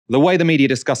The way the media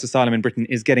discuss asylum in Britain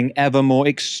is getting ever more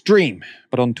extreme.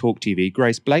 But on Talk TV,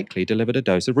 Grace Blakeley delivered a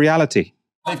dose of reality.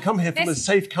 They've come here from a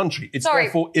safe country. It's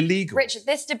therefore illegal. Richard,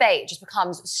 this debate just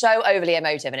becomes so overly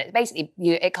emotive, and it basically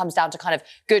it comes down to kind of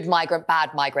good migrant,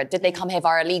 bad migrant. Did they come here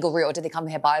via a legal route, or did they come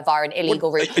here via an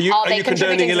illegal route? Are they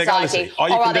contributing to society,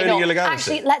 or are they not?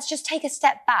 Actually, let's just take a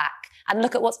step back and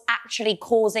look at what's actually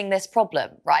causing this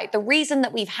problem, right? The reason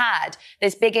that we've had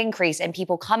this big increase in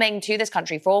people coming to this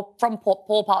country from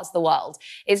poor parts of the world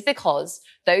is because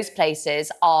those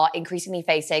places are increasingly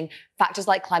facing factors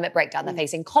like climate breakdown. They're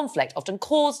facing conflict, often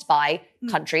caused by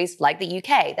countries like the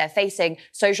UK. They're facing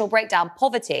social breakdown,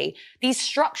 poverty. These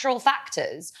structural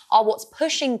factors are what's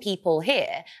pushing people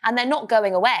here, and they're not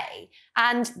going away.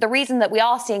 And the reason that we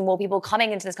are seeing more people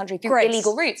coming into this country through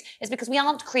illegal routes is because we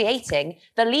aren't creating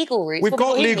the legal routes. We've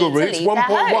got legal routes.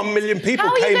 1.1 million people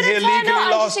came here legally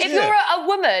last year. If you're a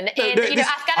woman in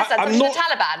Afghanistan, such as the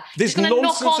Taliban, this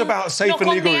nonsense about safe and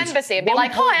legal routes. Embassy and be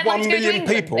like, hi, I'd like to go to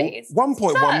England, please.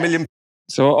 1.1 million.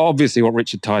 So obviously what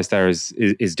Richard Tice there is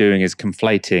doing is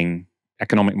conflating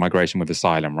economic migration with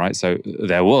asylum, right? So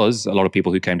there was a lot of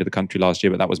people who came to the country last year,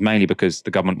 but that was mainly because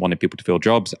the government wanted people to fill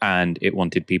jobs and it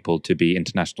wanted people to be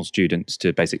international students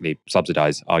to basically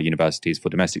subsidize our universities for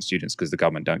domestic students because the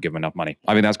government don't give them enough money.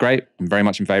 I mean, that's great. I'm very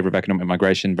much in favor of economic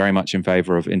migration, very much in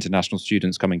favor of international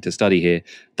students coming to study here.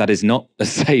 That is not a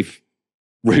safe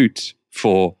route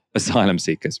for asylum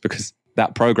seekers because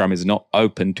that program is not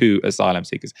open to asylum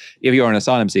seekers. If you're an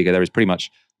asylum seeker, there is pretty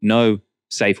much no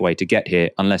safe way to get here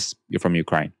unless you're from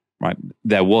Ukraine, right?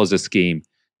 There was a scheme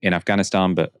in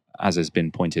Afghanistan, but as has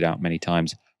been pointed out many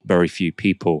times, very few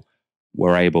people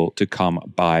were able to come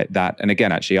by that. And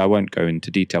again, actually, I won't go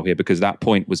into detail here because that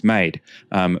point was made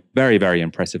very, very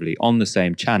impressively on the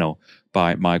same channel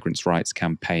by migrants' rights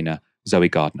campaigner Zoe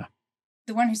Gardner.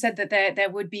 The one who said that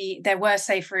there were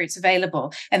safe routes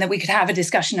available and that we could have a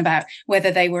discussion about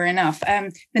whether they were enough.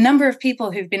 The number of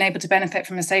people who've been able to benefit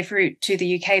from a safe route to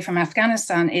the UK from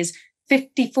Afghanistan is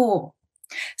 54.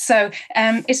 So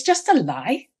it's just a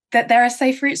lie that there are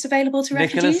safe routes available to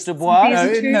refugees.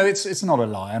 No, it's not a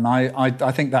lie. And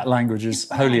I think that language is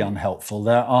wholly unhelpful.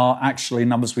 There are actually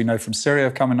numbers we know from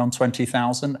Syria coming on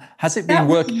 20,000. Has it been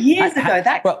working? Years ago,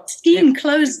 that scheme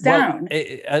closed down.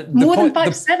 More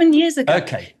than 7 years ago.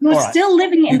 Okay. You're still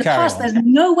living in the past. There's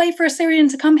no way for a Syrian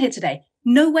to come here today.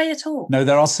 No way at all. No,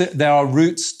 there are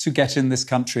routes to get in this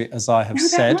country, as I have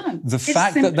said. The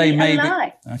fact that they may be...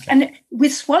 Okay. And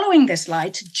we're swallowing this lie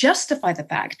to justify the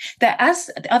fact that, as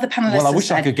the other panellists I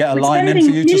wish I could get a line in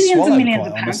for you to swallow. Millions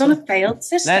of pounds on a failed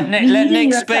system. Let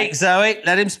Nick speak, Zoe.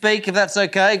 Let him speak if that's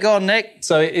okay. Go on, Nick.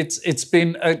 So it's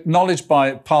been acknowledged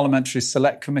by parliamentary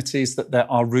select committees that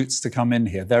there are routes to come in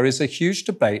here. There is a huge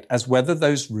debate as whether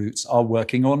those routes are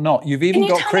working or not. You've even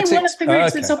got critics... Can you tell me one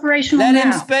of the routes that's operational now? Let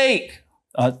him speak.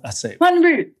 That's it. One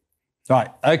route. Right.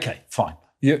 Okay, fine.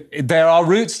 There are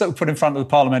routes that were put in front of the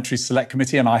Parliamentary Select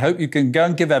Committee, and I hope you can go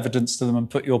and give evidence to them and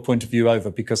put your point of view over,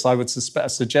 because I would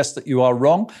suggest that you are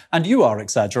wrong and you are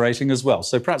exaggerating as well.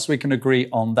 So perhaps we can agree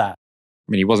on that. I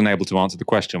mean, he wasn't able to answer the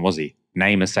question, was he?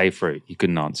 Name a safe route. He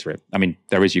couldn't answer it. I mean,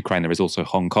 there is Ukraine, there is also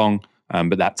Hong Kong,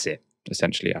 but that's it,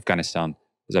 essentially. Afghanistan,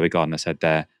 as Zoe Gardner said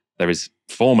there is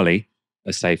formally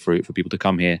a safe route for people to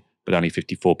come here, but only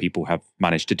 54 people have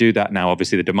managed to do that. Now,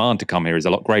 obviously, the demand to come here is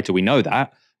a lot greater. We know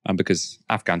that because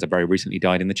Afghans have very recently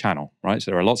died in the Channel, right?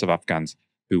 So there are lots of Afghans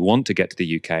who want to get to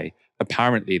the UK.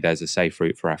 Apparently, there's a safe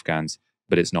route for Afghans,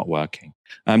 but it's not working.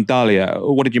 Dalia,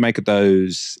 what did you make of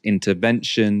those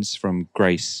interventions from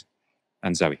Grace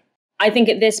and Zoe? I think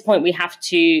at this point, we have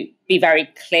to be very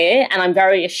clear, and I'm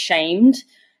very ashamed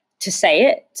to say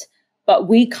it, but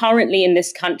we currently in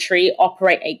this country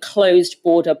operate a closed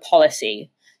border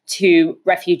policy to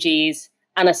refugees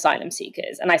and asylum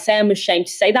seekers. And I say I'm ashamed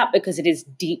to say that because it is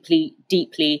deeply,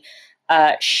 deeply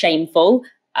shameful.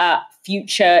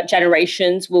 Future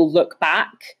generations will look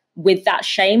back with that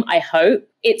shame, I hope.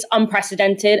 It's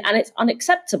unprecedented and it's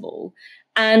unacceptable.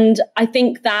 And I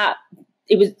think that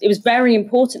it was very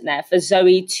important there for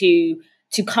Zoe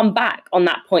to come back on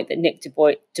that point that Nick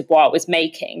Dubois was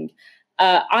making.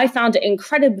 I found it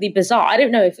incredibly bizarre. I don't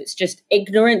know if it's just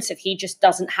ignorance, if he just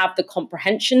doesn't have the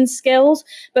comprehension skills,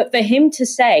 but for him to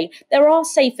say there are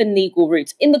safe and legal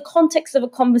routes in the context of a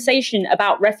conversation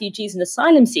about refugees and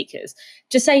asylum seekers,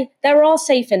 to say there are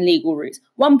safe and legal routes.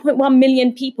 1.1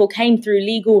 million people came through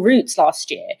legal routes last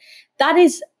year. That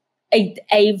is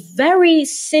a very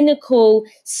cynical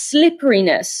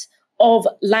slipperiness of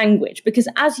language, because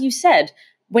as you said,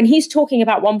 when he's talking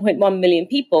about 1.1 million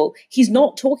people, he's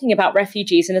not talking about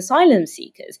refugees and asylum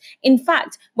seekers. In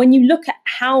fact, when you look at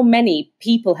how many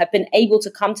people have been able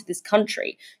to come to this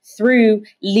country through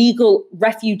legal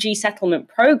refugee settlement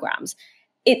programs,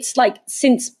 it's like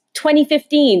since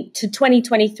 2015 to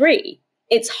 2023,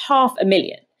 it's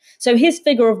 500,000. So his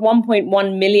figure of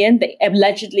 1.1 million that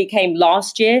allegedly came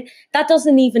last year, that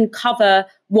doesn't even cover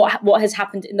what has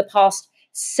happened in the past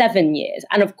 7 years.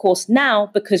 And of course,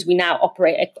 now, because we now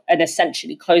operate an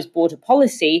essentially closed border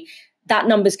policy, that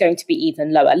number is going to be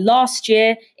even lower. Last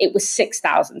year, it was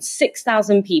 6,000.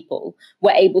 6,000 people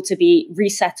were able to be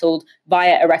resettled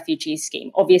via a refugee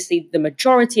scheme. Obviously, the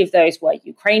majority of those were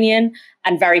Ukrainian,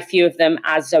 and very few of them,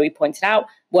 as Zoe pointed out,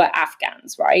 were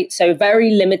Afghans, right? So very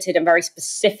limited and very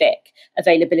specific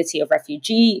availability of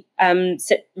refugee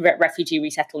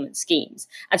resettlement schemes.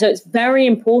 And so it's very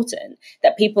important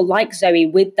that people like Zoe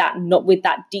with that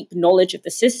deep knowledge of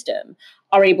the system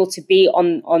are able to be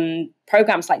on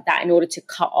programs like that in order to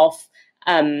cut off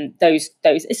those.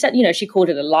 She called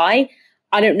it a lie.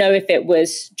 I don't know if it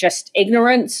was just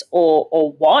ignorance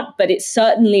or what, but it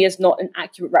certainly is not an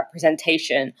accurate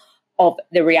representation of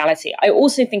the reality. I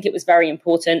also think it was very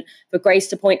important for Grace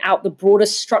to point out the broader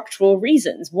structural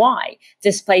reasons why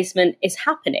displacement is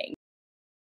happening.